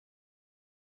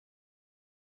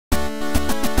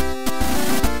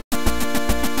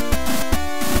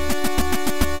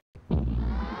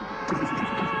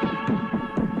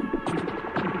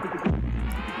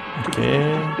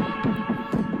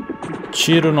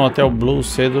Tiro no Hotel Blue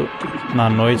cedo na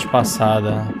noite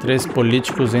passada. 3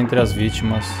 políticos entre as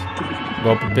vítimas.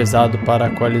 Golpe pesado para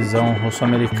a coalizão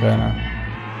russo-americana.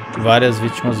 Várias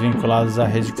vítimas vinculadas à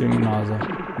rede criminosa.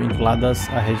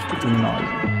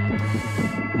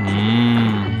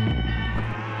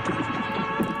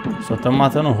 Só estamos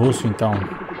matando o russo, então.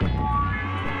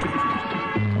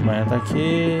 A mulher tá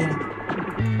aqui.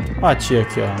 Ó a tia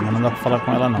aqui, ó. Mas não dá pra falar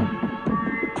com ela, não.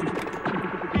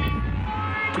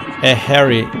 É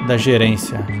Harry, da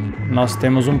gerência. Nós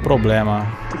temos um problema.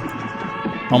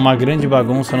 Há uma grande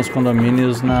bagunça nos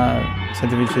condomínios na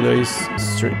 122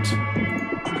 Street.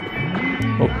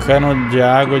 O cano de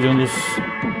água de um dos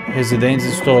residentes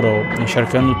estourou,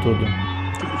 encharcando tudo.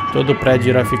 Todo o prédio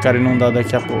irá ficar inundado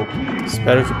daqui a pouco.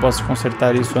 Espero que possa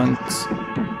consertar isso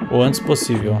o antes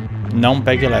possível. Não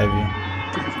pegue leve.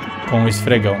 Com o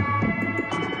esfregão.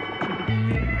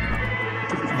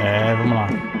 Vamos lá.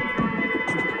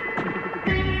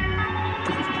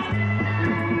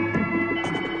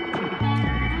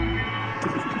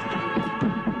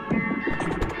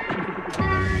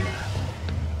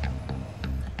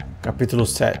 Capítulo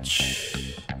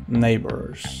 7.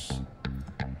 Neighbors.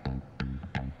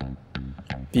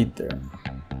 Peter.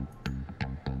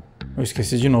 Eu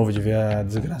esqueci de novo de ver a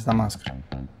desgraça da máscara.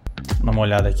 Vou dar uma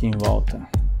olhada aqui em volta.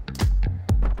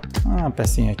 Ah, a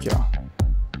pecinha aqui, ó.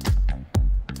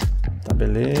 Tá,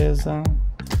 beleza.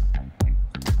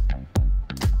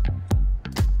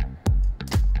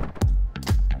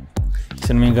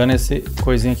 Se não me engano, esse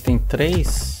coisinha aqui tem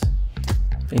 3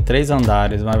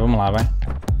 andares, mas vamos lá, vai.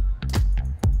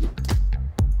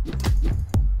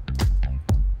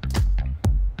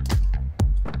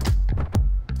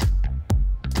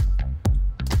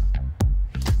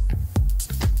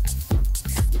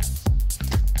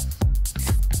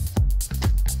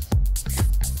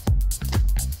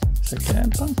 Isso aqui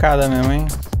é pancada mesmo, hein?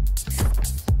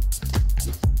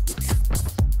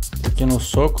 Aqui no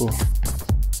soco.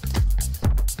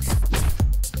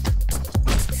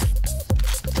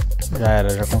 Já era,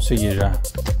 já consegui já.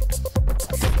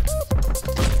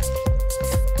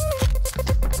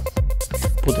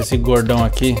 Puta, esse gordão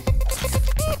aqui.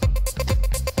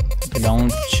 Tem que dar um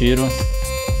tiro.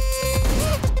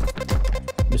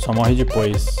 Ele só morre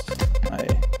depois. Aí.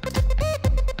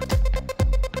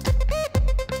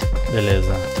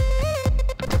 Beleza.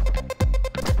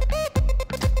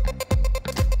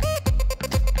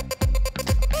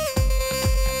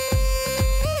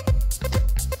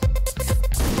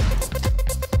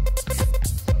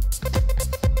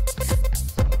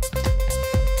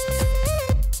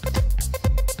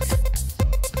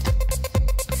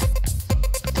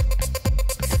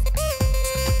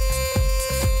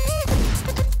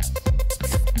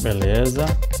 Beleza.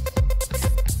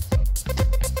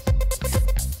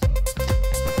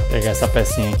 Vou pegar essa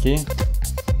pecinha aqui.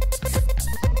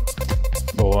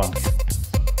 Boa.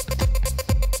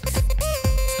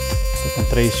 Tô com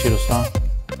 3 tiros só.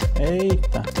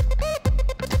 Eita.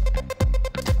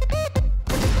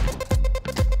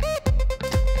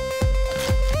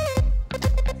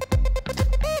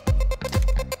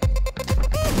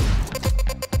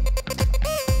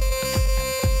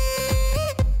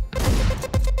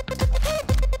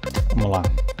 Vamos lá.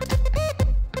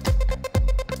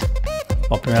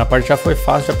 Bom, a primeira parte já foi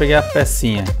fácil, já peguei a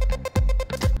pecinha.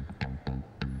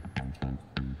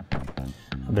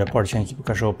 Abrir a portinha aqui pro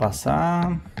cachorro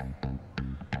passar.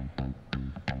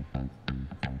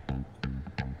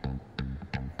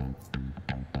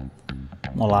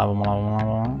 Vamos lá, vamos lá, vamos lá,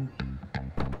 vamos lá.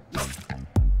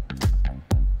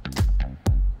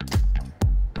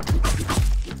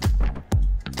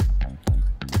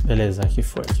 Beleza, aqui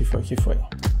foi, aqui foi, aqui foi.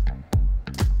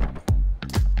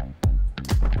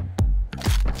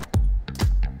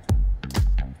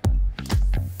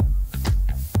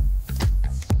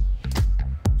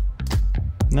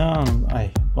 Não,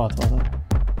 aí, volta, volta.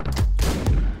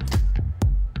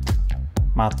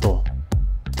 Matou.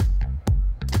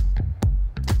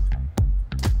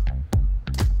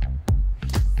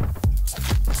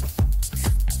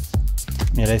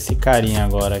 Mirar esse carinha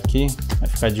agora aqui. Vai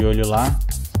ficar de olho lá.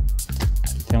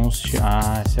 Aqui tem uns...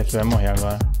 Ah, esse aqui vai morrer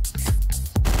agora.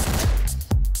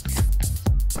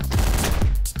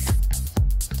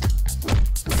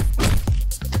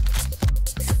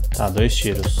 Tá, 2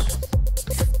 tiros.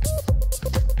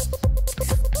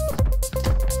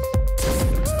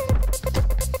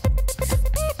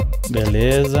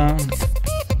 Beleza.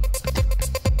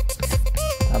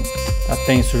 Tá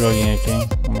tenso o joguinho aqui, hein?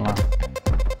 Vamos lá.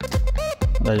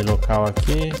 Mudar de local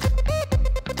aqui.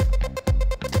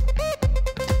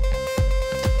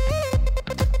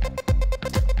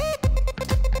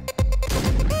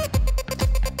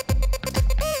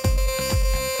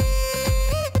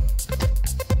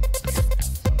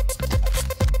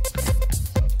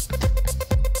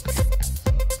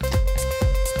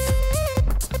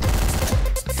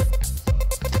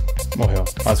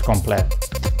 caos completo.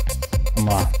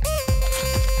 Vamos lá.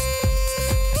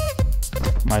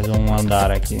 Mais um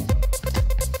andar aqui.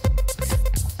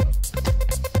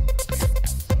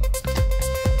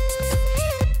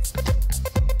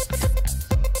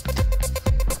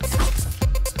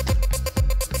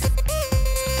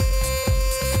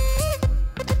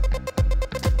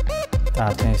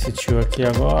 Tá, tem esse tio aqui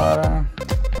agora.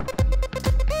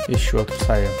 Ixi, o outro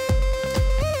saiu.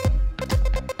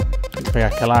 Tem que pegar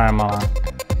aquela arma lá.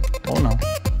 Ou não.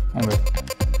 Vamos ver.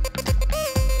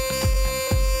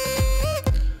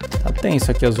 Tá tenso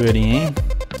aqui a zoeirinha, hein?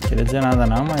 Não queria dizer nada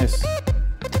não, mas...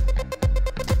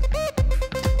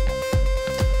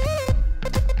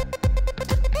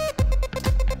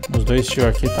 Os dois tios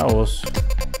aqui tá osso.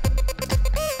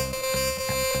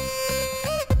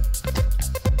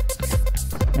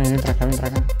 Vem pra cá, vem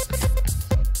pra cá.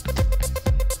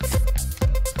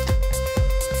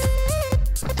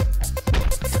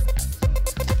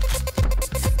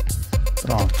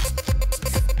 Pronto.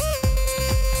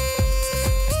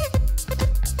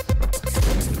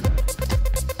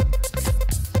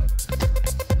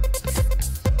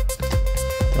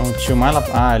 Tem um tio mais lá...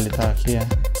 Ah, ele tá aqui, é.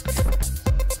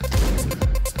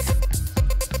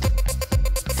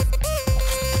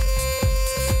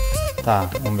 Tá,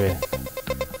 vamos ver.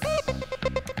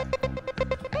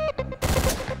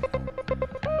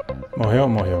 Morreu?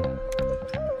 Morreu.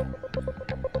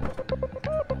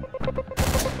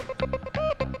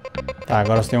 Tá,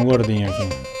 agora você tem um gordinho aqui.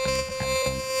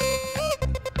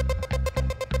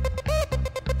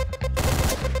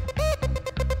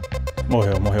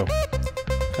 Morreu, morreu.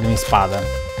 Cadê minha espada?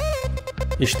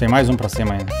 Ixi, tem mais um pra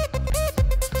cima ainda.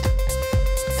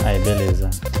 Aí, beleza.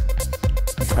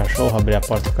 O cachorro, abrir a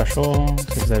porta do cachorro.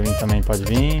 Se quiser vir também pode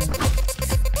vir.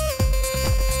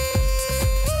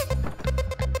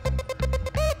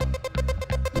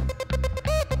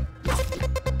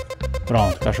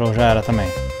 Pronto, o cachorro já era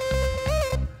também.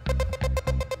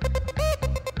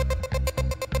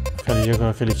 Aquele dia com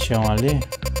aquele tião ali.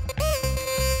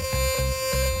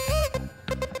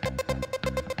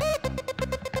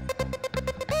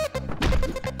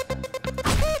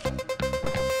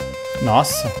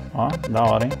 Nossa, ó, da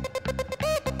hora, hein?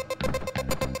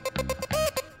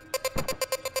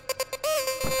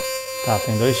 Tá,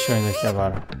 tem dois tiões aqui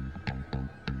agora.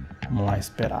 Vamos lá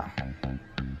esperar.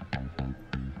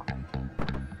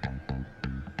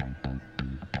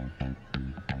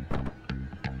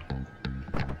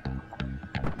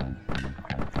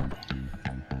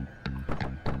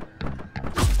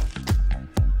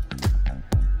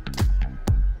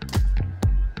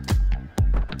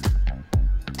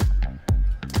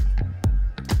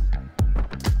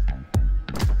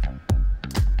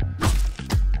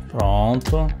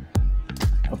 Pronto.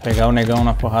 Vou pegar o negão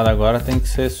na porrada agora, tem que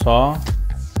ser só...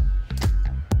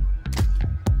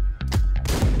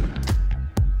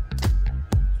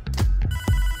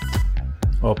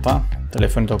 Opa, o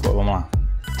telefone tocou, vamos lá.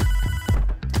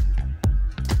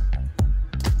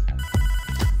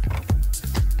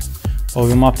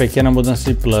 Houve uma pequena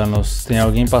mudança de planos. Tem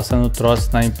alguém passando troço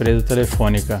na empresa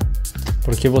telefônica.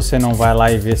 Por que você não vai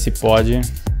lá e vê se pode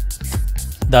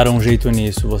dar um jeito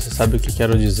nisso? Você sabe o que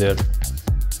quero dizer.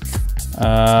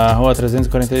 Rua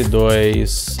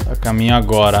 342. A caminho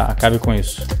agora. Acabe com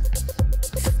isso.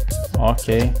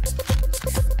 Ok.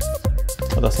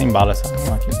 Vou dar sem bala essa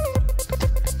arma aqui.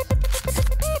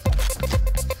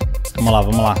 Vamos lá,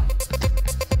 vamos lá.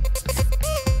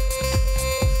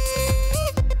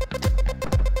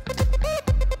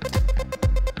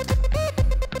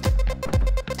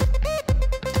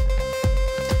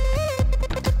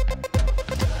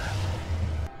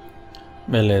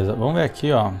 Beleza, vamos ver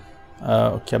aqui, ó,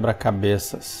 o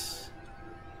quebra-cabeças.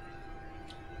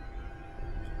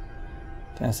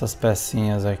 Tem essas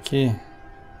pecinhas aqui.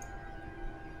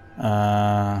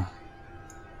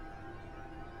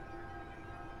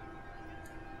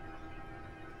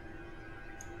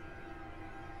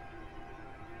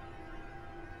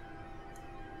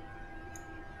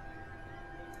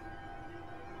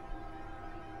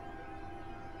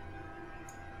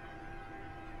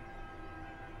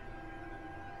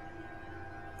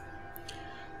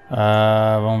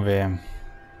 Vamos ver.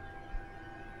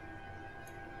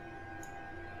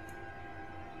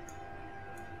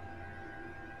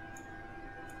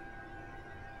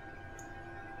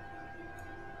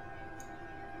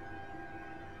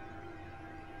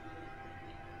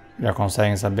 Já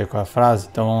conseguem saber qual é a frase?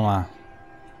 Então vamos lá.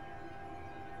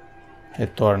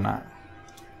 Retornar.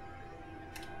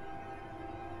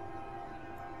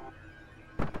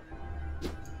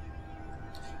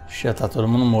 Já tá todo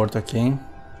mundo morto aqui, hein?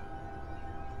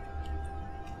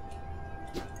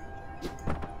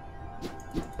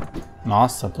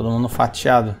 Nossa, todo mundo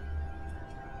fatiado.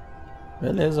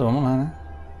 Beleza, vamos lá, né?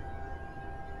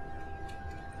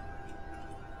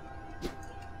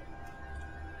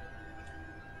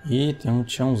 Ih, tem um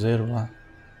tiãozeiro lá.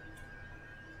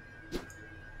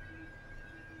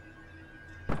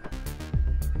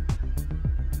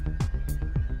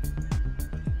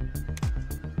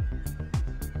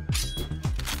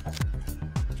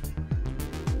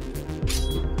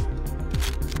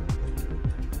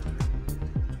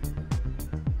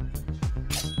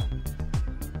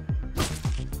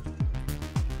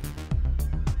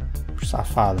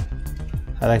 Safado.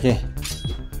 Sai daqui.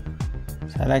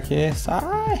 Sai daqui,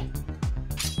 sai.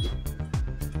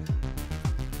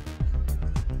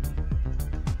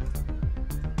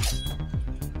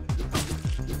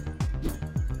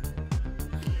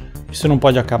 Isso não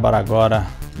pode acabar agora.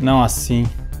 Não assim.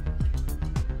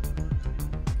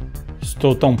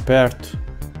 Estou tão perto.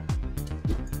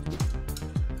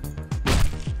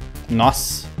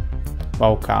 Nossa.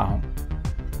 Olha o carro.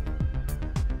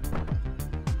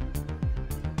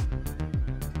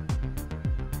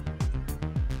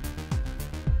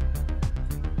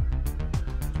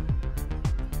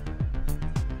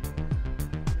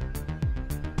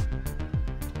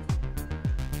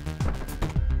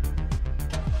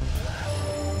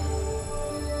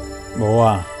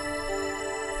 Boa.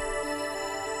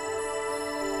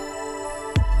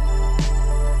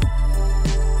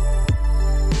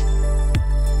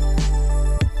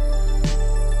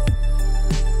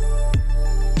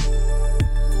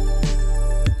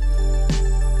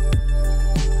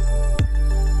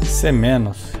 C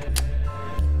menos.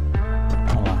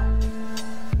 Vamos lá.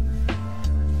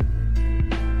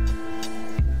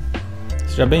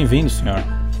 Seja bem-vindo, senhor.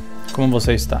 Como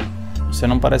você está? Você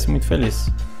não parece muito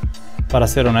feliz. Para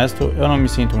ser honesto, eu não me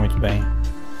sinto muito bem.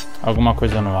 Alguma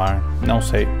coisa no ar, não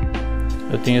sei.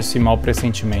 Eu tenho esse mau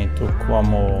pressentimento,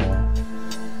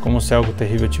 como se algo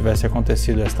terrível tivesse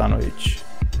acontecido esta noite.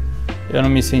 Eu não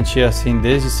me sentia assim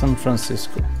desde São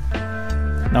Francisco.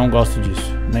 Não gosto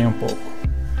disso, nem um pouco.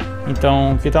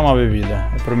 Então, que tal uma bebida?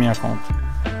 É por minha conta.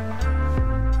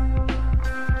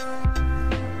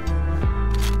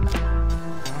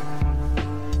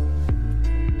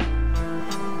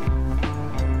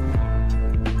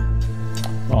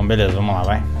 Bom, beleza, vamos lá,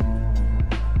 vai.